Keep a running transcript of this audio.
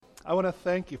I want to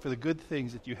thank you for the good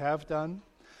things that you have done,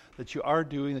 that you are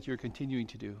doing, that you're continuing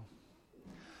to do.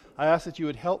 I ask that you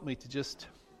would help me to just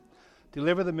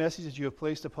deliver the message that you have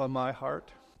placed upon my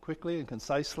heart quickly and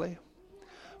concisely.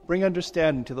 Bring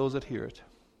understanding to those that hear it.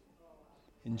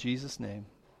 In Jesus' name,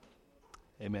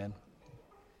 amen.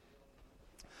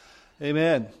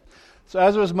 Amen. So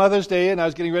as it was Mother's Day and I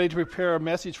was getting ready to prepare a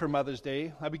message for Mother's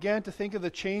Day, I began to think of the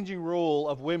changing role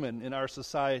of women in our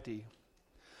society.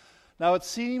 Now it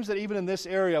seems that even in this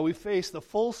area we face the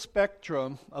full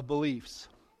spectrum of beliefs.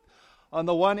 On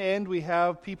the one end we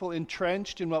have people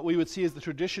entrenched in what we would see as the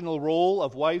traditional role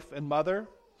of wife and mother,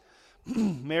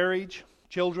 marriage,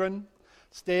 children,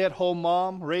 stay-at-home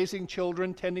mom, raising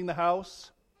children, tending the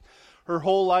house. Her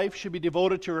whole life should be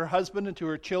devoted to her husband and to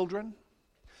her children.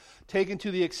 Taken to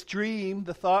the extreme,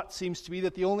 the thought seems to be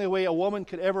that the only way a woman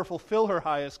could ever fulfill her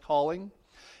highest calling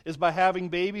is by having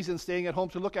babies and staying at home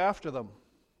to look after them.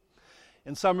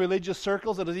 In some religious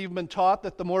circles, it has even been taught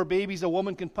that the more babies a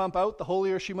woman can pump out, the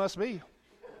holier she must be.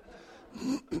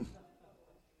 It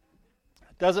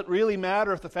doesn't really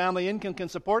matter if the family income can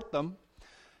support them,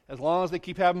 as long as they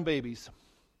keep having babies.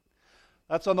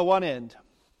 That's on the one end.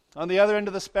 On the other end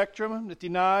of the spectrum, it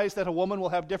denies that a woman will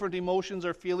have different emotions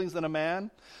or feelings than a man.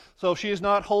 So if she is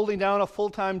not holding down a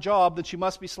full-time job, then she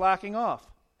must be slacking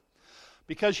off.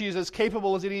 Because she is as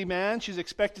capable as any man, she's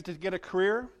expected to get a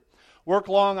career, work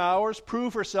long hours,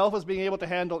 prove herself as being able to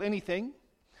handle anything.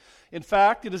 In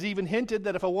fact, it is even hinted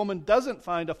that if a woman doesn't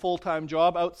find a full-time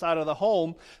job outside of the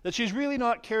home, that she's really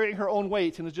not carrying her own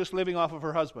weight and is just living off of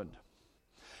her husband.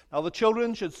 Now, the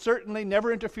children should certainly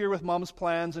never interfere with mom's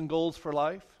plans and goals for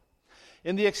life.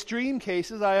 In the extreme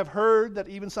cases, I have heard that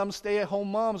even some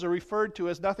stay-at-home moms are referred to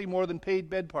as nothing more than paid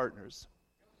bed partners.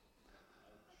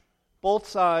 Both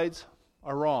sides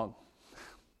are wrong.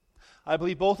 I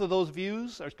believe both of those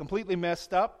views are completely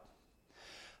messed up.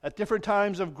 At different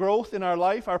times of growth in our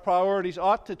life, our priorities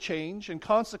ought to change, and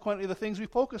consequently the things we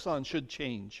focus on should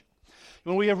change.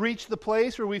 When we have reached the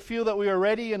place where we feel that we are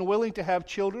ready and willing to have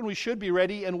children, we should be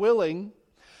ready and willing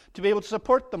to be able to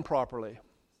support them properly.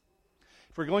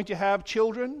 If we're going to have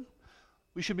children,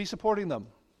 we should be supporting them,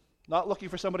 not looking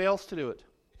for somebody else to do it.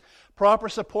 Proper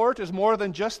support is more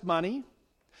than just money.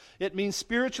 It means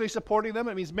spiritually supporting them.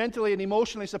 It means mentally and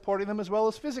emotionally supporting them as well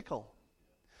as physical.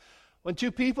 When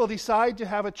two people decide to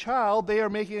have a child, they are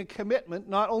making a commitment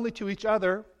not only to each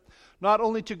other, not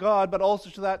only to God, but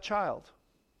also to that child.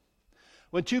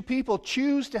 When two people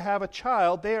choose to have a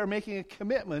child, they are making a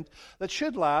commitment that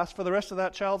should last for the rest of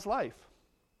that child's life,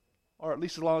 or at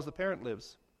least as long as the parent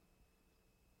lives.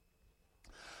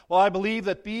 While I believe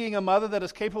that being a mother that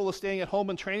is capable of staying at home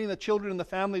and training the children in the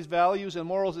family's values and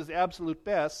morals is the absolute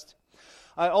best,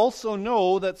 I also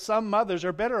know that some mothers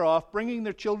are better off bringing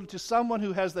their children to someone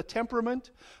who has the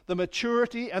temperament, the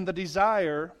maturity, and the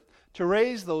desire to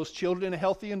raise those children in a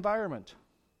healthy environment.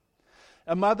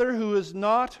 A mother who is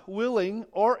not willing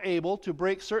or able to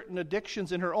break certain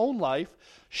addictions in her own life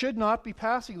should not be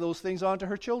passing those things on to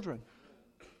her children.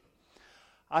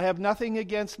 I have nothing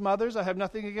against mothers, I have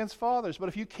nothing against fathers, but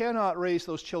if you cannot raise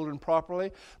those children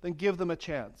properly, then give them a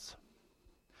chance.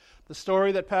 The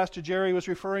story that Pastor Jerry was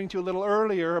referring to a little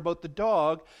earlier about the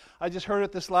dog, I just heard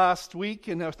it this last week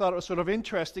and I thought it was sort of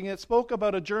interesting. It spoke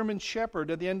about a German shepherd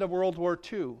at the end of World War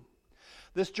II.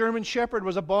 This German shepherd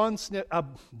was a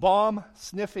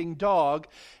bomb-sniffing dog,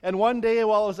 and one day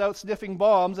while it was out sniffing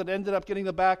bombs, it ended up getting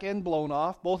the back end blown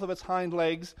off. Both of its hind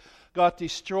legs got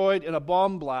destroyed in a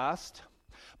bomb blast,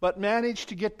 but managed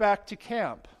to get back to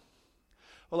camp.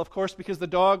 Well, of course, because the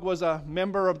dog was a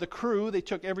member of the crew, they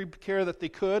took every care that they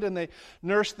could, and they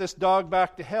nursed this dog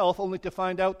back to health, only to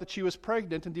find out that she was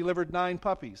pregnant and delivered 9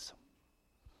 puppies.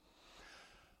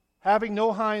 Having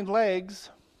no hind legs,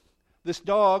 this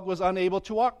dog was unable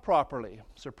to walk properly.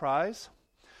 Surprise.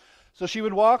 So she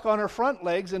would walk on her front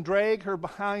legs and drag her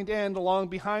hind end along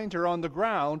behind her on the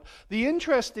ground. The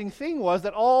interesting thing was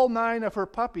that all 9 of her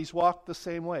puppies walked the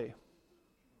same way.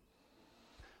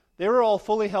 They were all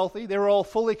fully healthy. They were all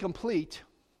fully complete.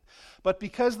 But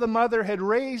because the mother had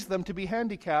raised them to be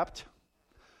handicapped,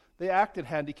 they acted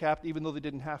handicapped even though they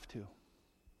didn't have to.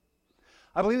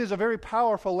 I believe there's a very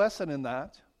powerful lesson in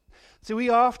that. See,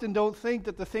 we often don't think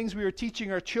that the things we are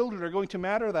teaching our children are going to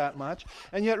matter that much,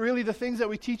 and yet really the things that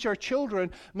we teach our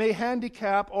children may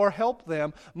handicap or help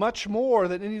them much more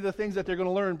than any of the things that they're going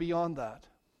to learn beyond that.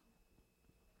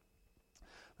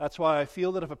 That's why I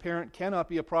feel that if a parent cannot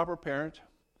be a proper parent,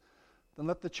 then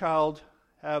let the child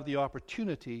have the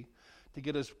opportunity to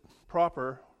get as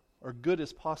proper or good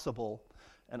as possible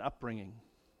an upbringing.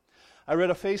 I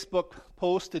read a Facebook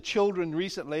post to children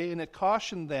recently, and it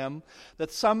cautioned them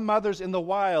that some mothers in the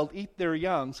wild eat their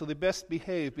young, so they best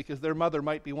behave because their mother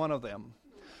might be one of them.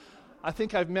 I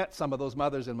think I've met some of those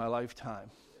mothers in my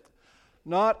lifetime.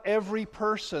 Not every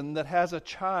person that has a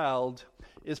child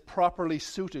is properly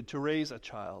suited to raise a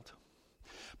child.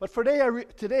 But for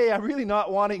today, I'm really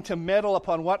not wanting to meddle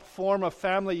upon what form of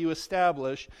family you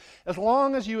establish, as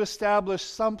long as you establish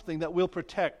something that will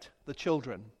protect the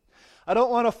children. I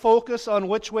don't want to focus on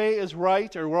which way is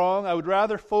right or wrong. I would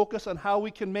rather focus on how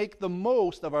we can make the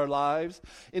most of our lives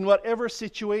in whatever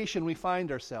situation we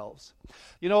find ourselves.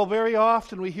 You know, very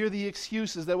often we hear the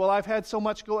excuses that, well, I've had so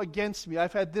much go against me.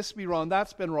 I've had this be wrong,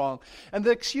 that's been wrong. And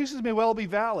the excuses may well be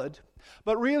valid.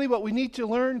 But really what we need to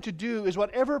learn to do is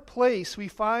whatever place we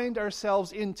find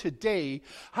ourselves in today,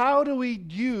 how do we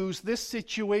use this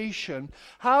situation?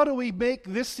 How do we make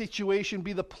this situation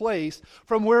be the place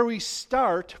from where we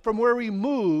start, from where we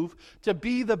move to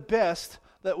be the best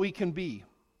that we can be?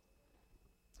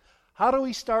 How do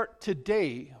we start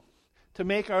today to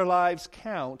make our lives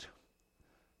count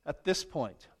at this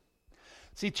point?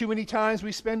 See, too many times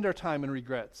we spend our time in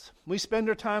regrets. We spend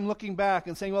our time looking back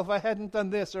and saying, well, if I hadn't done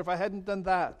this or if I hadn't done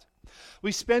that.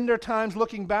 We spend our times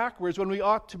looking backwards when we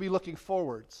ought to be looking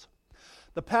forwards.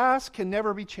 The past can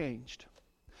never be changed.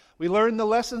 We learn the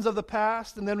lessons of the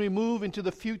past and then we move into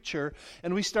the future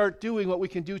and we start doing what we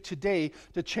can do today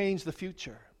to change the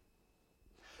future.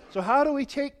 So how do we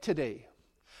take today?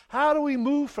 How do we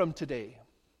move from today?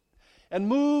 And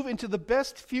move into the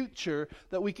best future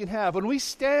that we can have. When we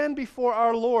stand before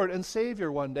our Lord and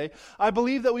Savior one day, I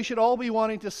believe that we should all be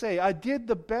wanting to say, I did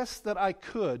the best that I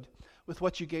could with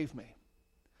what you gave me.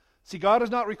 See, God is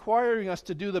not requiring us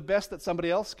to do the best that somebody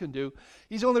else can do.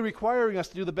 He's only requiring us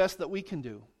to do the best that we can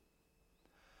do.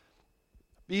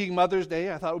 Being Mother's Day,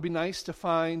 I thought it would be nice to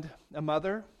find a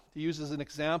mother to use as an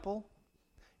example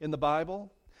in the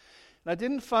Bible. And I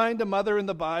didn't find a mother in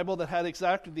the Bible that had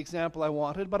exactly the example I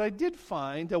wanted, but I did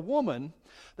find a woman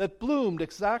that bloomed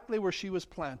exactly where she was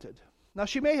planted. Now,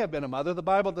 she may have been a mother. The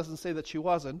Bible doesn't say that she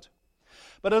wasn't.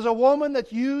 But as a woman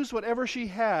that used whatever she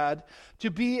had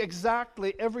to be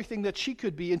exactly everything that she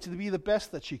could be and to be the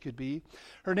best that she could be,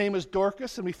 her name is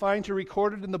Dorcas, and we find her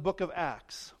recorded in the book of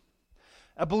Acts.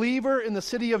 A believer in the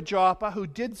city of Joppa who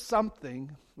did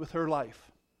something with her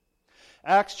life.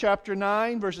 Acts chapter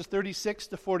 9, verses 36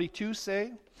 to 42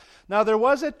 say, Now there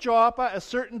was at Joppa a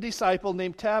certain disciple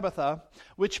named Tabitha,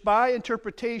 which by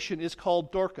interpretation is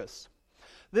called Dorcas.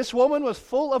 This woman was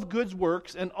full of good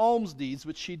works and alms deeds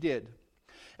which she did.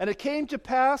 And it came to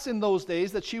pass in those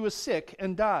days that she was sick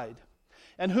and died.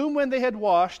 And whom when they had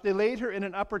washed, they laid her in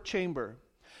an upper chamber.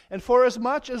 And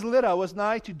forasmuch as Lydda was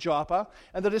nigh to Joppa,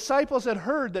 and the disciples had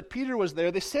heard that Peter was there,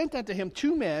 they sent unto him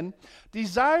 2 men,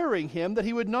 desiring him that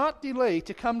he would not delay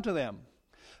to come to them.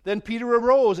 Then Peter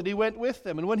arose, and he went with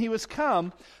them. And when he was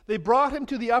come, they brought him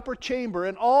to the upper chamber,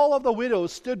 and all of the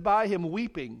widows stood by him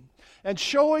weeping, and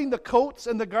showing the coats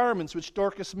and the garments which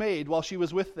Dorcas made while she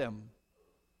was with them.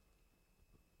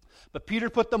 But Peter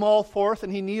put them all forth,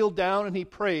 and he kneeled down, and he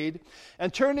prayed.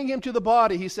 And turning him to the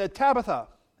body, he said, Tabitha,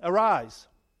 arise.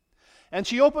 And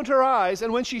she opened her eyes,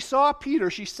 and when she saw Peter,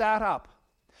 she sat up.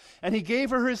 And he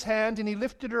gave her his hand, and he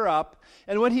lifted her up.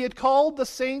 And when he had called the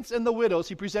saints and the widows,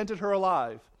 he presented her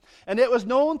alive. And it was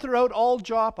known throughout all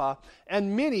Joppa,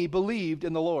 and many believed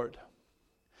in the Lord.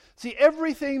 See,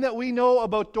 everything that we know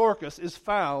about Dorcas is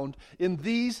found in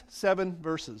these 7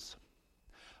 verses.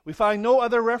 We find no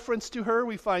other reference to her.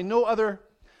 We find no other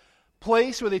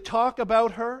place where they talk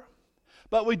about her.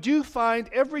 But we do find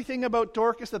everything about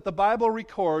Dorcas that the Bible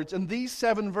records in these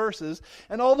 7 verses.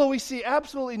 And although we see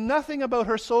absolutely nothing about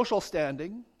her social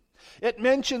standing, it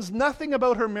mentions nothing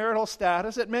about her marital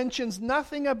status, it mentions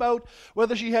nothing about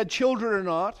whether she had children or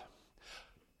not.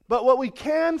 But what we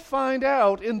can find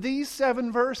out in these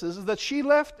 7 verses is that she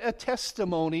left a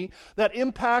testimony that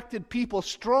impacted people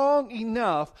strong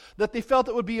enough that they felt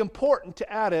it would be important to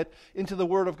add it into the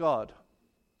Word of God.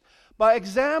 By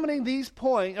examining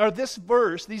this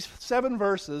verse, these 7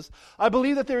 verses, I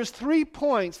believe that there's 3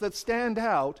 points that stand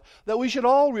out that we should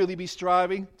all really be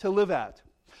striving to live at.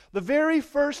 The very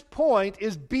first point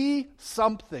is be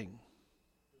something.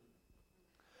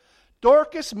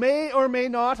 Dorcas may or may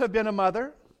not have been a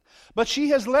mother, but she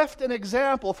has left an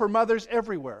example for mothers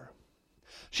everywhere.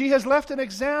 She has left an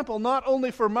example not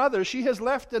only for mothers, she has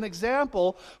left an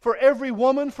example for every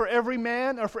woman, for every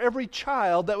man, or for every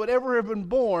child that would ever have been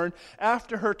born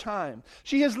after her time.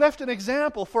 She has left an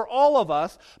example for all of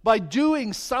us by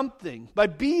doing something, by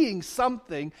being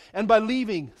something, and by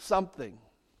leaving something.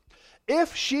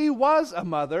 If she was a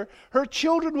mother, her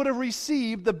children would have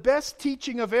received the best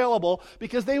teaching available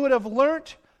because they would have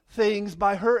learnt things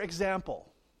by her example.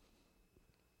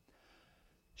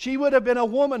 She would have been a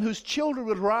woman whose children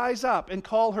would rise up and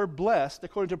call her blessed,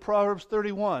 according to Proverbs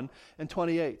 31 and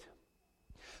 28.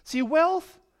 See,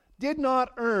 wealth did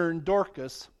not earn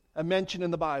Dorcas a mention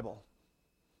in the Bible.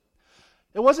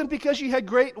 It wasn't because she had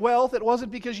great wealth. It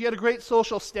wasn't because she had a great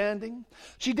social standing.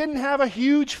 She didn't have a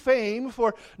huge fame,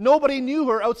 for nobody knew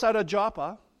her outside of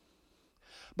Joppa.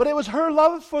 But it was her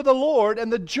love for the Lord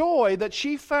and the joy that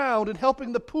she found in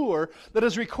helping the poor that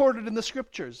is recorded in the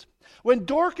Scriptures. When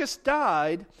Dorcas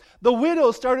died, the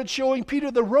widows started showing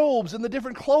Peter the robes and the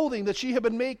different clothing that she had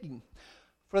been making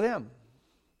for them.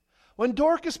 When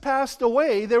Dorcas passed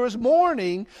away, there was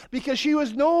mourning because she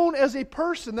was known as a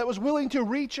person that was willing to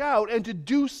reach out and to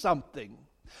do something,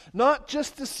 not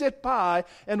just to sit by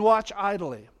and watch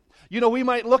idly. You know, we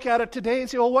might look at it today and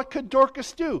say, well, what could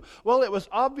Dorcas do? Well, it was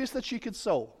obvious that she could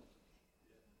sew.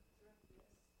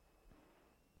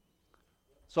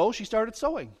 So she started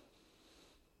sewing.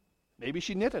 Maybe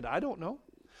she knitted, I don't know.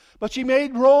 But she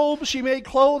made robes, she made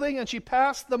clothing, and she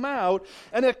passed them out,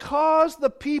 and it caused the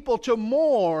people to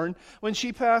mourn when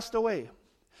she passed away.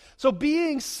 So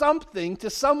being something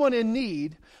to someone in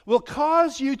need will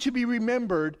cause you to be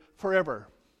remembered forever.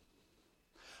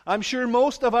 I'm sure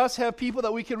most of us have people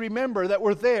that we can remember that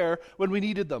were there when we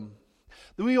needed them.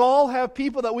 We all have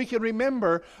people that we can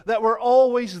remember that were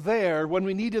always there when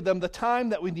we needed them, the time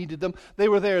that we needed them. They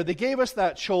were there. They gave us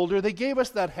that shoulder. They gave us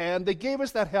that hand. They gave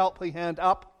us that helping hand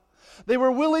up. They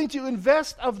were willing to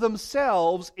invest of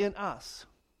themselves in us.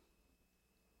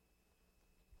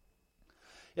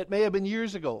 It may have been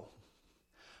years ago,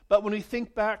 but when we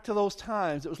think back to those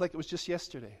times, it was like it was just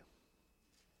yesterday.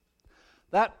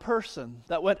 That person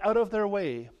that went out of their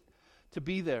way to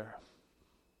be there.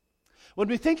 When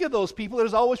we think of those people, it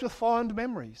is always with fond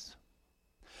memories.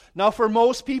 Now, for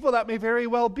most people, that may very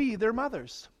well be their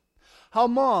mothers. How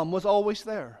Mom was always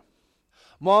there.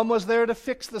 Mom was there to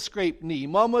fix the scraped knee.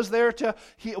 Mom was there to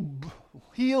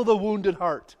heal the wounded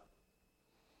heart.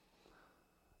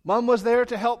 Mom was there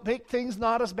to help make things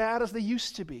not as bad as they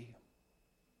used to be.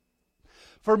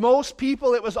 For most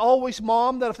people, it was always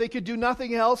Mom that if they could do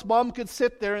nothing else, Mom could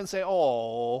sit there and say,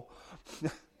 oh.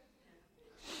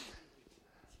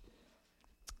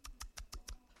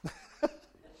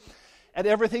 And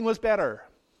everything was better.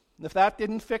 And if that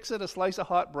didn't fix it, a slice of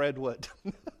hot bread would.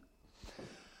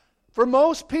 For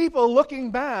most people,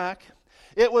 looking back,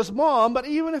 it was Mom, but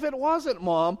even if it wasn't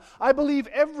Mom, I believe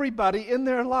everybody in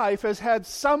their life has had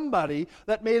somebody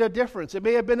that made a difference. It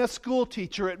may have been a school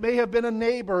teacher, it may have been a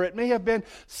neighbor, it may have been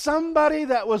somebody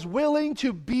that was willing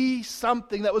to be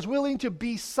something,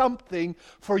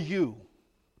 for you.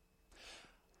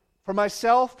 For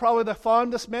myself, probably the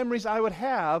fondest memories I would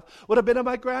have been of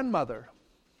my grandmother.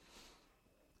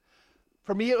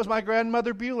 For me, it was my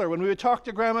grandmother Bueller. When we would talk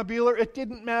to Grandma Bueller, it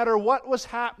didn't matter what was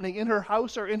happening in her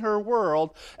house or in her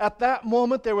world. At that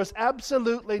moment, there was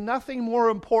absolutely nothing more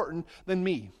important than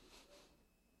me.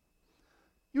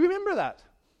 You remember that?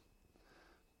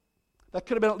 That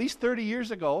could have been at least 30 years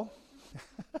ago.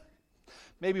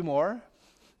 Maybe more.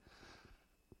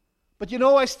 But you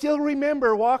know, I still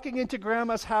remember walking into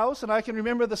Grandma's house, and I can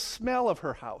remember the smell of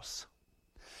her house.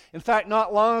 In fact,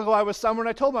 not long ago I was somewhere and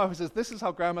I told my wife, this is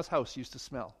how Grandma's house used to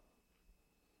smell.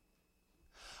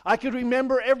 I could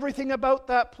remember everything about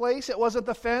that place. It wasn't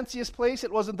the fanciest place.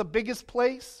 It wasn't the biggest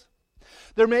place.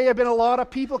 There may have been a lot of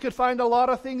people could find a lot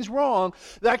of things wrong.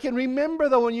 I can remember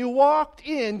though when you walked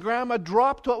in, Grandma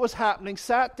dropped what was happening,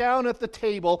 sat down at the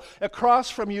table across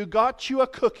from you, got you a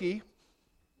cookie,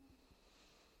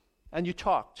 and you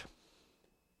talked.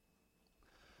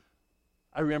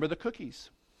 I remember the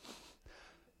cookies.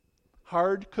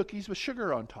 Hard cookies with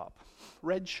sugar on top,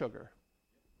 red sugar.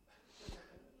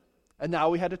 And now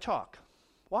we had to talk.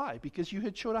 Why? Because you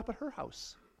had showed up at her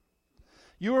house.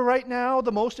 You were right now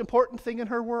the most important thing in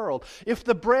her world. If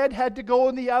the bread had to go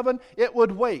in the oven, it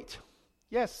would wait.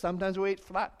 Yes, sometimes we ate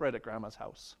flatbread at Grandma's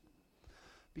house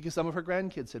because some of her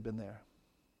grandkids had been there.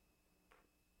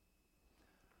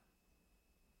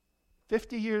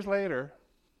 50 years later,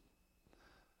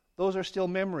 those are still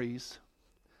memories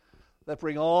that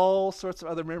bring all sorts of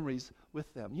other memories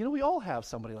with them. You know, we all have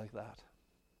somebody like that.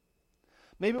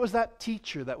 Maybe it was that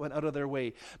teacher that went out of their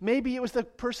way. Maybe it was the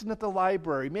person at the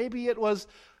library. Maybe it was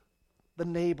the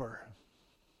neighbor.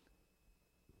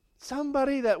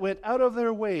 Somebody that went out of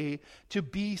their way to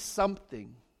be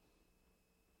something.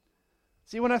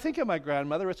 See, when I think of my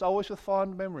grandmother, it's always with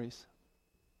fond memories.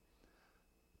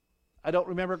 I don't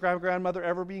remember grandmother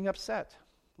ever being upset.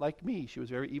 Like me, she was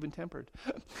very even-tempered.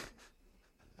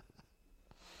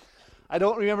 I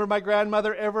don't remember my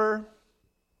grandmother ever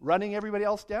running everybody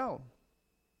else down.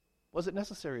 Was it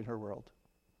necessary in her world?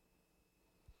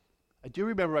 I do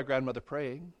remember my grandmother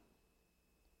praying.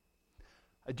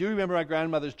 I do remember my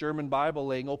grandmother's German Bible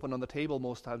laying open on the table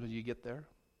most times when you get there.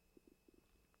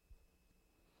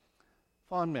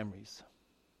 Fond memories.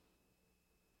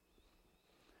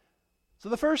 So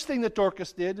the first thing that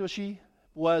Dorcas did was she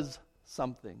was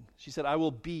something. She said, I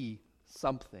will be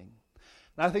something.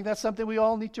 And I think that's something we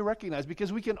all need to recognize,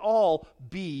 because we can all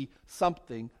be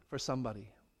something for somebody.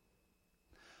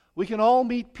 We can all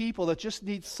meet people that just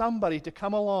need somebody to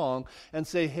come along and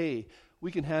say, hey,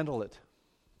 we can handle it.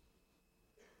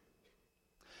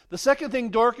 The second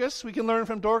thing we can learn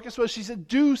from Dorcas was she said,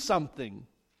 do something.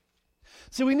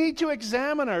 So we need to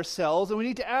examine ourselves and we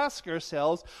need to ask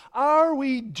ourselves, are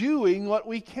we doing what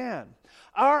we can?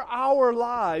 Are our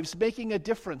lives making a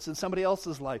difference in somebody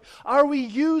else's life? Are we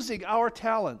using our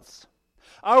talents?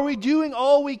 Are we doing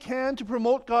all we can to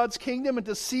promote God's kingdom and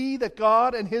to see that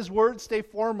God and His Word stay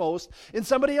foremost in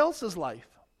somebody else's life?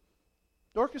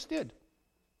 Dorcas did.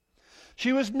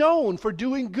 She was known for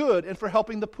doing good and for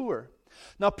helping the poor.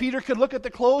 Now, Peter could look at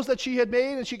the clothes that she had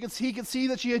made, and he could see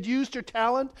that she had used her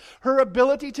talent, her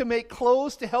ability to make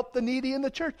clothes to help the needy in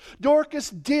the church. Dorcas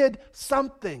did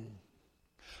something.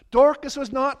 Dorcas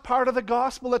was not part of the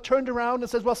gospel that turned around and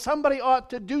says, well, somebody ought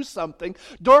to do something.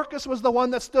 Dorcas was the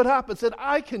one that stood up and said,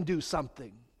 I can do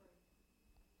something.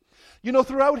 You know,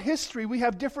 throughout history, we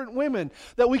have different women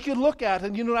that we could look at.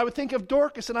 And, I would think of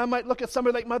Dorcas, and I might look at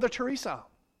somebody like Mother Teresa.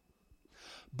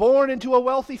 Born into a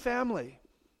wealthy family.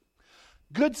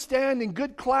 Good standing,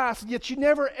 good class, yet she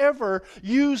never ever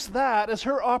used that as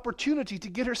her opportunity to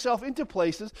get herself into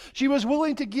places. She was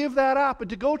willing to give that up and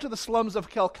to go to the slums of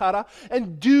Calcutta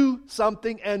and do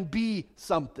something and be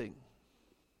something.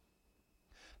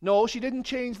 No, she didn't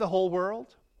change the whole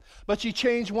world, but she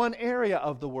changed one area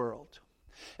of the world.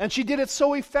 And she did it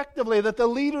so effectively that the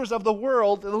leaders of the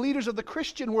world, the leaders of the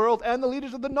Christian world and the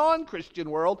leaders of the non-Christian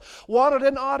world wanted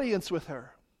an audience with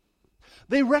her.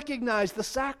 They recognized the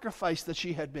sacrifice that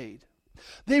she had made.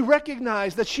 They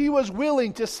recognized that she was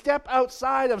willing to step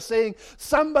outside of saying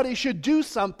somebody should do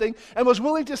something and was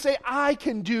willing to say, I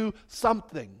can do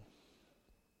something.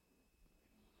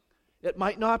 It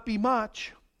might not be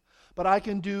much, but I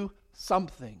can do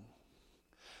something.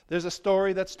 There's a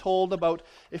story that's told about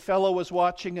a fellow was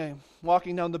walking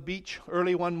down the beach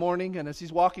early one morning, and as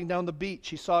he's walking down the beach,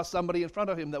 he saw somebody in front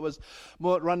of him that was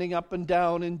running up and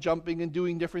down and jumping and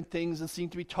doing different things and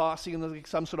seemed to be tossing in like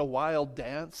some sort of wild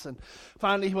dance. And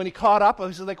finally, when he caught up, he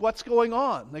was like, what's going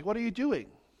on? Like, what are you doing?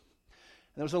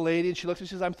 And there was a lady, and she looked and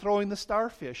she says, I'm throwing the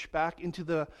starfish back into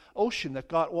the ocean that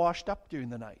got washed up during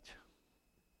the night.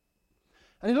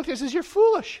 And he looked at her and says, you're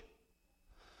foolish.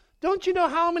 Don't you know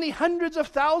how many hundreds of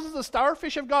thousands of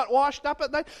starfish have got washed up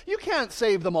at night? You can't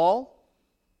save them all.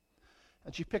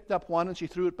 And she picked up one and she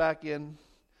threw it back in.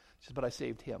 She said, but I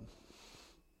saved him.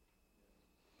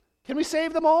 Can we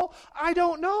save them all? I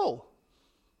don't know.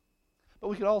 But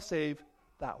we can all save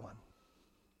that one.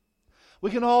 We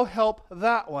can all help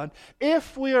that one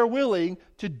if we are willing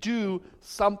to do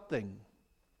something.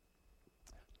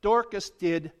 Dorcas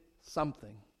did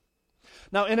something.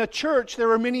 Now, in a church,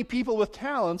 there are many people with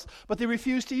talents, but they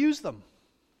refuse to use them.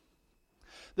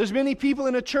 There's many people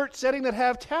in a church setting that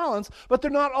have talents, but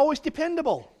they're not always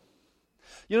dependable.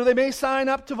 They may sign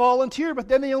up to volunteer, but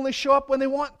then they only show up when they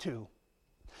want to.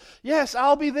 Yes,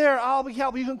 I'll be there. I'll be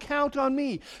helping. You can count on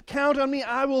me. Count on me.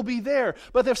 I will be there.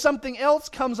 But if something else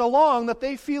comes along that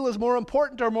they feel is more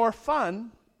important or more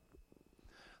fun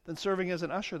than serving as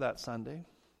an usher that Sunday,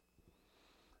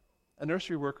 a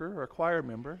nursery worker or a choir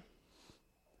member,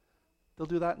 they'll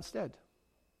do that instead.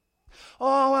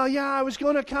 Oh, well, yeah, I was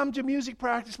going to come to music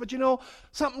practice, but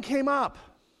something came up.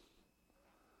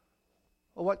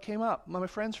 Well, what came up? My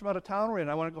friends from out of town were in.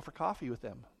 I want to go for coffee with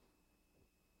them.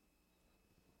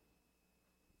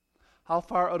 How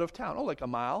far out of town? Oh, like a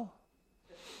mile.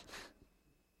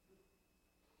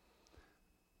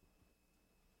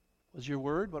 Was your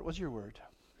word? What was your word?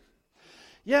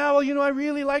 Yeah, well, I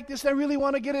really like this. I really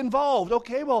want to get involved.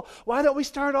 Okay, well, why don't we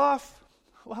start off?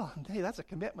 Well, hey, that's a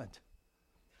commitment.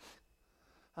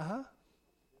 Well,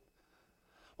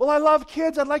 I love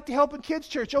kids. I'd like to help in kids'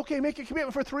 church. Okay, make a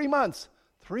commitment for 3 months.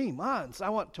 3 months?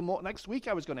 Next week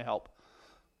I was going to help.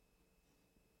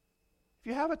 If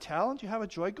you have a talent, you have a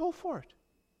joy, go for it.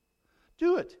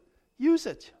 Do it. Use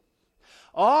it.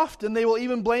 Often they will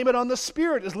even blame it on the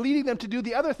Spirit as leading them to do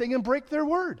the other thing and break their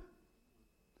word.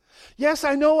 Yes,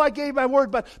 I know I gave my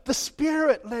word, but the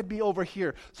Spirit led me over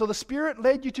here. So the Spirit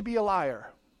led you to be a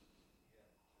liar.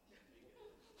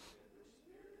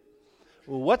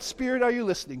 Well, what spirit are you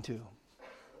listening to?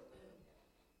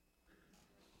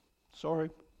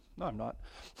 Sorry. No, I'm not.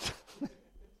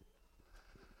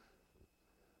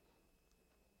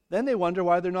 Then they wonder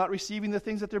why they're not receiving the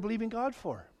things that they're believing God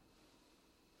for.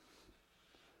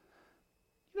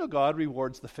 You know, God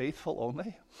rewards the faithful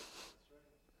only.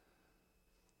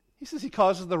 He says he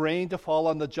causes the rain to fall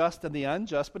on the just and the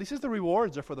unjust, but he says the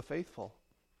rewards are for the faithful.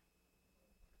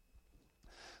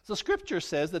 So Scripture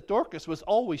says that Dorcas was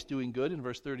always doing good in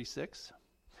verse 36.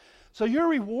 So your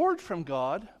reward from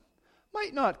God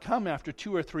might not come after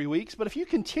 2 or 3 weeks, but if you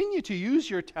continue to use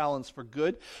your talents for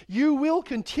good, you will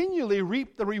continually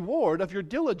reap the reward of your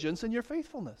diligence and your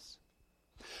faithfulness.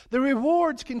 The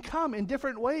rewards can come in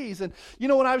different ways. And,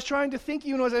 when I was trying to think,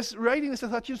 as I was writing this, I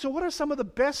thought, so what are some of the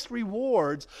best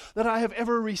rewards that I have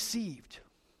ever received?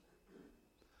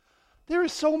 There are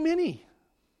so many.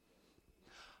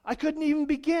 I couldn't even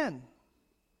begin.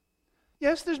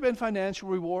 Yes, there's been financial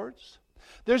rewards.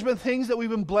 There's been things that we've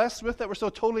been blessed with that were so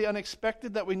totally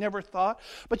unexpected that we never thought.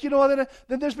 But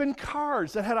then there's been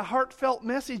cards that had a heartfelt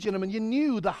message in them, and you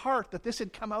knew the heart that this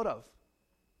had come out of.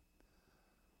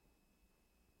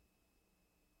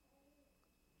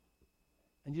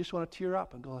 And you just want to tear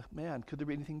up and go, man, could there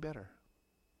be anything better?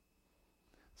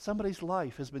 Somebody's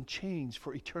life has been changed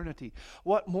for eternity.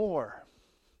 What more?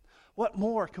 What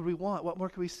more could we want? What more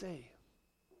could we say?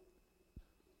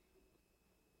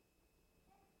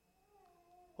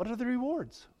 What are the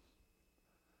rewards?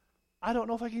 I don't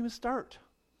know if I can even start.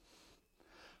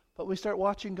 But we start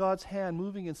watching God's hand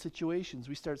moving in situations.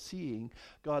 We start seeing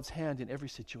God's hand in every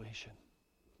situation.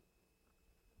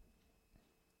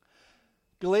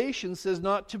 Galatians says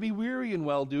not to be weary in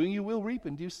well-doing. You will reap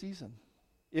in due season,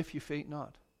 if you faint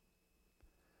not.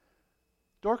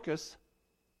 Dorcas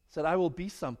said, I will be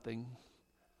something.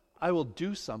 I will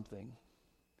do something.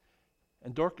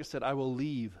 And Dorcas said, I will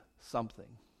leave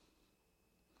something.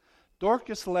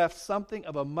 Dorcas left something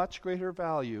of a much greater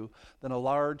value than a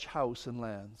large house and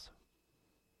lands.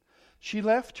 She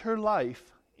left her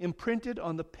life imprinted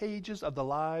on the pages of the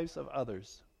lives of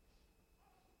others.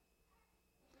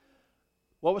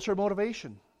 What was her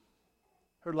motivation?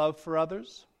 Her love for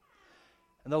others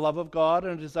and the love of God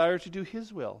and a desire to do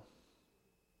His will.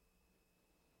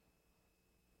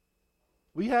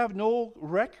 We have no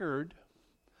record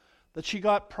that she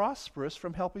got prosperous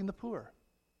from helping the poor.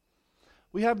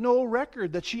 We have no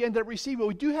record that she ended up receiving. But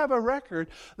we do have a record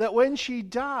that when she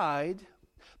died,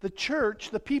 the church,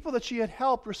 the people that she had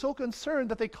helped, were so concerned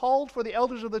that they called for the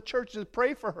elders of the church to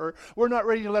pray for her. We're not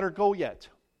ready to let her go yet.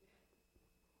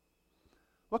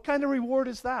 What kind of reward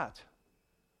is that?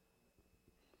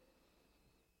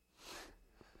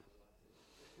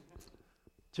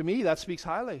 To me, that speaks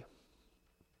highly.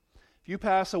 If you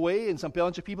pass away and some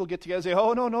bunch of people get together and say,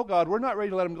 oh, no, God, we're not ready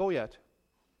to let him go yet.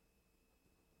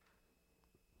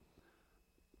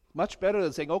 Much better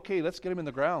than saying, okay, let's get him in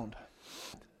the ground.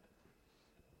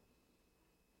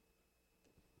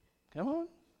 Come on.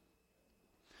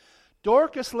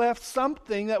 Dorcas left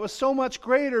something that was so much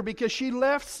greater because she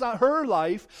left her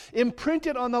life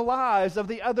imprinted on the lives of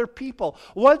the other people.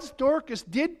 Once Dorcas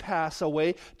did pass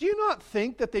away, do you not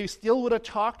think that they still would have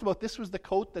talked about this was the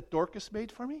coat that Dorcas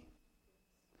made for me?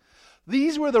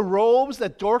 These were the robes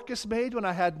that Dorcas made when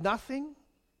I had nothing.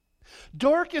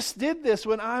 Dorcas did this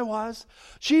when I was.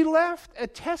 She left a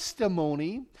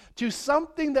testimony to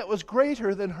something that was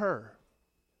greater than her.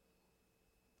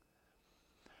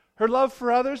 Her love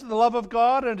for others and the love of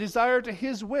God and a desire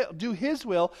to do His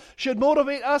will should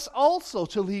motivate us also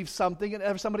to leave something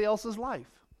in somebody else's life.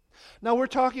 Now, we're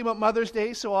talking about Mother's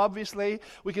Day, so obviously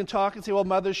we can talk and say, well,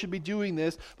 mothers should be doing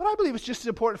this. But I believe it's just as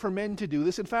important for men to do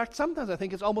this. In fact, sometimes I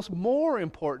think it's almost more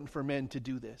important for men to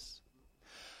do this.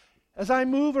 As I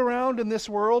move around in this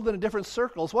world in different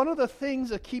circles, one of the things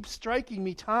that keeps striking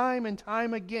me time and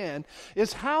time again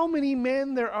is how many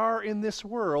men there are in this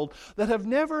world that have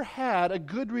never had a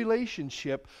good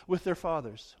relationship with their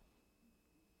fathers.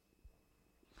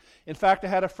 In fact, I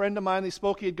had a friend of mine,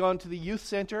 he had gone to the youth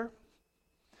center.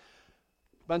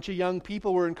 A bunch of young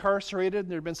people were incarcerated, and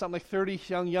there had been something like 30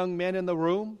 young men in the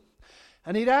room.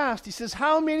 And he says,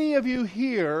 how many of you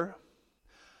here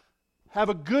have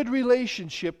a good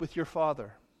relationship with your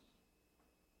father?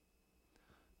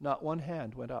 Not one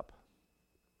hand went up.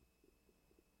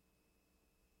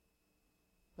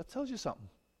 That tells you something.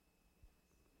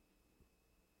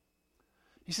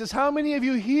 He says, how many of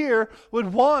you here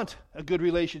would want a good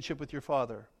relationship with your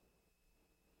father?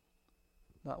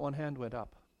 Not one hand went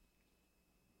up.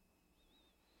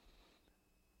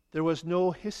 There was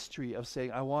no history of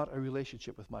saying, I want a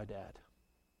relationship with my dad.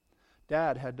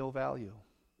 Dad had no value.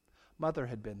 Mother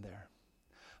had been there.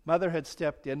 Mother had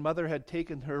stepped in. Mother had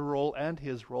taken her role and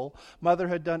his role. Mother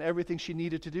had done everything she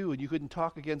needed to do, and you couldn't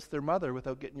talk against their mother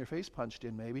without getting your face punched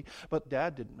in, maybe. But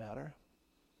Dad didn't matter.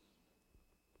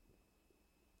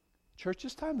 Church,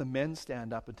 it's time the men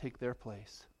stand up and take their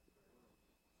place.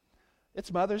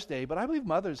 It's Mother's Day, but I believe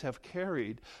mothers have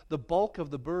carried the bulk of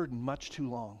the burden much too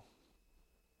long.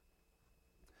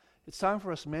 It's time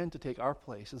for us men to take our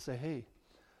place and say, hey,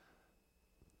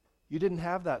 you didn't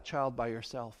have that child by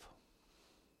yourself.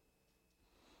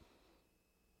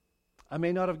 I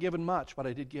may not have given much, but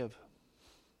I did give.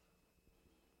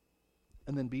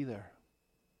 And then be there.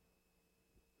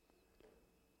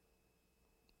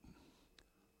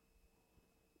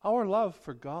 Our love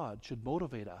for God should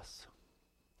motivate us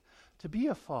to be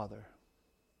a father,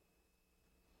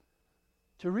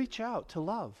 to reach out, to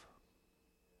love,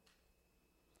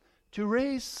 to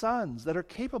raise sons that are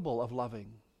capable of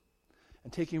loving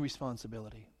and taking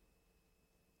responsibility.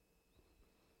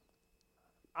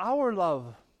 Our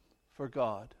love for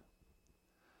God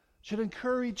should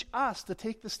encourage us to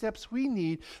take the steps we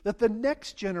need that the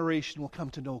next generation will come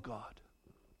to know God.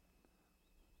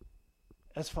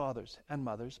 As fathers and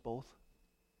mothers, both.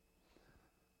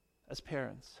 As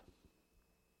parents.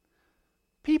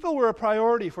 People were a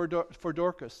priority for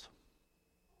Dorcas.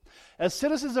 As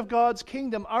citizens of God's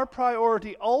kingdom, our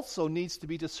priority also needs to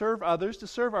be to serve others, to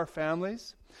serve our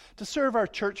families, to serve our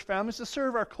church families, to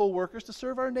serve our co-workers, to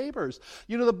serve our neighbors.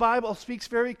 You know, the Bible speaks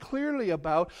very clearly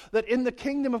about that in the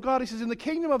kingdom of God. He says, in the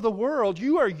kingdom of the world,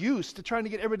 you are used to trying to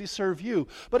get everybody to serve you.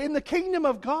 But in the kingdom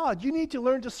of God, you need to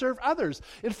learn to serve others.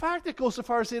 In fact, it goes so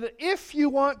far as to say that if you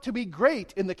want to be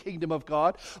great in the kingdom of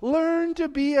God, learn to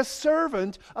be a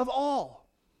servant of all.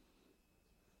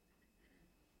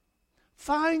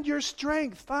 Find your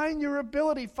strength, find your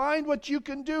ability, find what you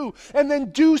can do, and then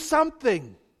do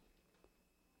something.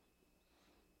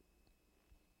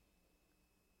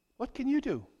 What can you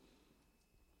do?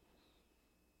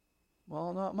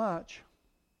 Well, not much.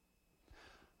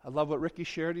 I love what Ricky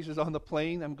shared. He says, on the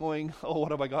plane, I'm going, oh, what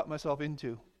have I got myself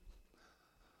into?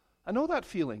 I know that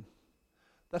feeling,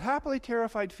 that happily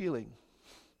terrified feeling.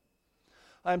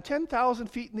 I'm 10,000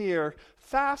 feet in the air,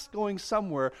 fast going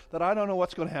somewhere that I don't know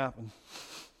what's going to happen.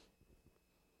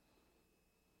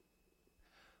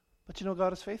 But you know,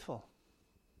 God is faithful.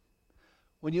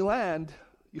 When you land,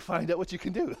 you find out what you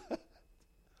can do.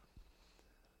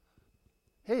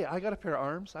 Hey, I got a pair of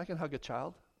arms. I can hug a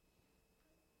child.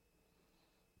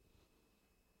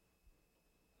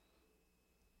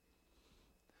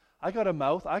 I got a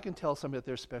mouth. I can tell somebody that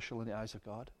they're special in the eyes of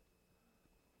God.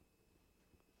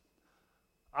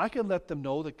 I can let them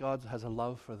know that God has a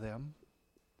love for them,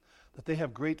 that they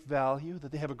have great value,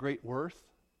 that they have a great worth.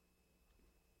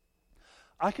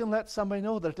 I can let somebody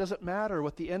know that it doesn't matter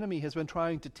what the enemy has been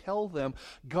trying to tell them.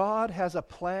 God has a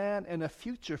plan and a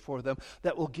future for them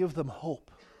that will give them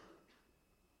hope.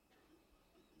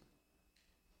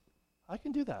 I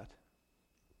can do that.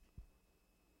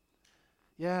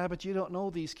 Yeah, but you don't know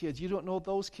these kids. You don't know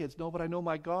those kids. No, but I know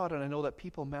my God, and I know that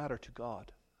people matter to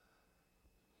God.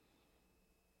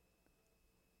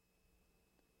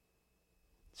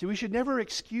 See, we should never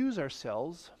excuse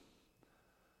ourselves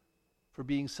for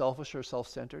being selfish or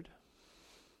self-centered.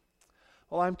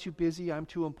 Well, I'm too busy, I'm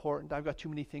too important, I've got too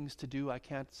many things to do, I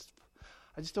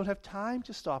just don't have time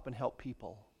to stop and help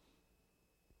people.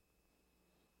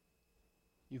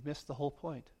 You've missed the whole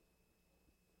point.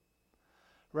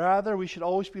 Rather, we should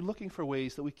always be looking for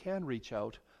ways that we can reach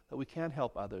out, that we can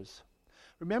help others.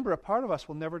 Remember, a part of us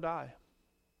will never die.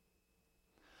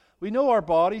 We know our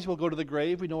bodies will go to the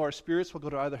grave. We know our spirits will go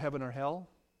to either heaven or hell.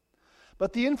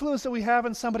 But the influence that we have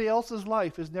in somebody else's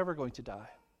life is never going to die.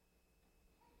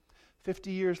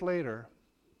 50 years later,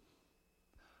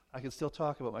 I can still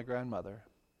talk about my grandmother,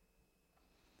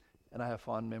 and I have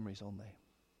fond memories only.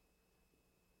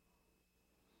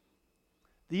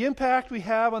 The impact we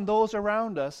have on those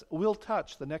around us will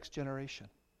touch the next generation.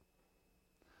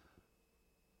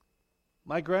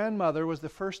 My grandmother was the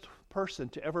first person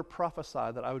to ever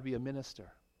prophesy that I would be a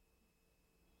minister.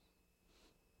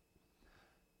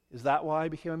 Is that why I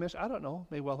became a minister? I don't know.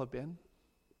 May well have been.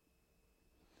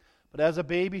 But as a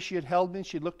baby, she had held me,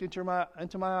 she looked into my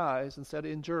eyes and said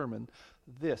in German,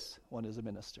 "This one is a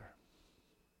minister."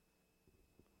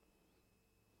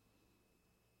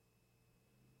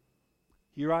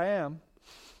 Here I am.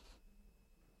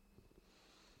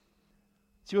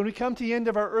 See, when we come to the end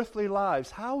of our earthly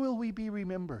lives, how will we be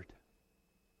remembered?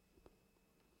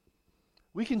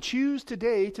 We can choose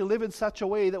today to live in such a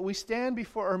way that we stand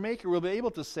before our Maker, we'll be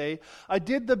able to say, I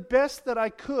did the best that I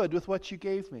could with what you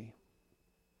gave me.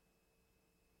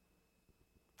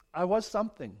 I was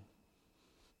something.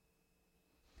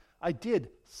 I did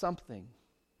something.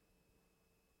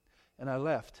 And I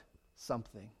left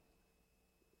something.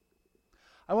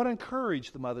 I want to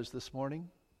encourage the mothers this morning.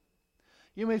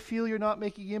 You may feel you're not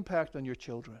making impact on your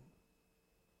children.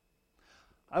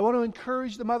 I want to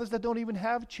encourage the mothers that don't even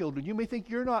have children. You may think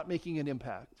you're not making an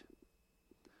impact.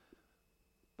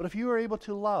 But if you are able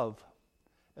to love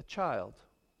a child,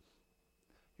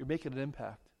 you're making an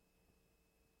impact.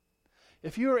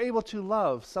 If you are able to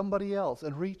love somebody else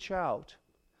and reach out,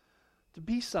 to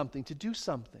be something, to do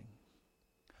something,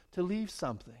 to leave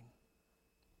something,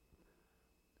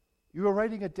 you are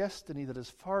writing a destiny that is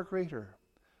far greater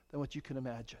than what you can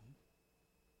imagine.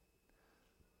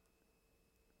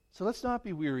 So let's not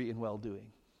be weary in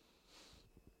well-doing.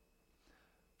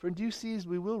 For in due season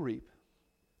we will reap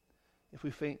if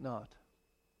we faint not.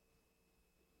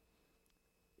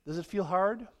 Does it feel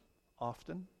hard?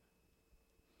 Often.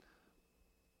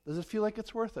 Does it feel like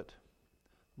it's worth it?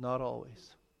 Not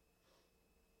always.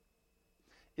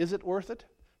 Is it worth it?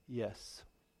 Yes.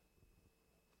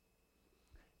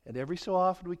 And every so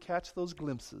often we catch those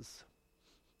glimpses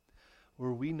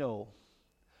where we know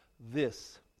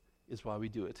this is why we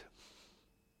do it.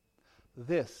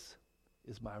 This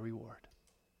is my reward.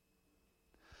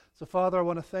 So, Father, I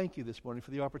want to thank you this morning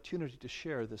for the opportunity to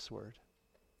share this word.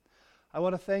 I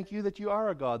want to thank you that you are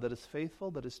a God that is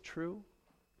faithful, that is true,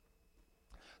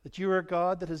 that you are a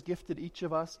God that has gifted each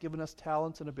of us, given us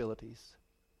talents and abilities.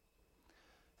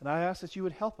 And I ask that you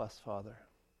would help us, Father,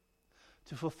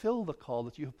 to fulfill the call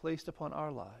that you have placed upon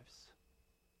our lives.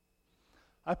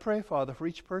 I pray, Father, for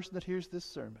each person that hears this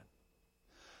sermon,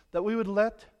 that we would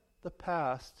let the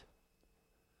past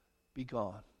be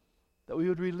gone, that we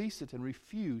would release it and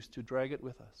refuse to drag it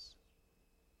with us,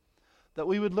 that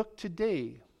we would look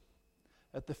today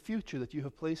at the future that you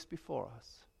have placed before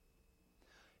us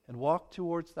and walk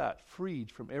towards that,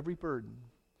 freed from every burden,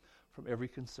 from every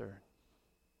concern.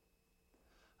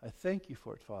 I thank you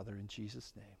for it, Father, in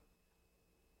Jesus' name.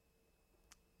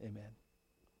 Amen.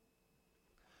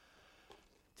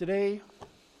 Today,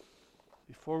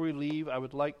 before we leave, I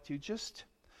would like to just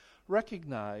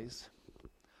recognize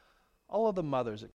all of the mothers at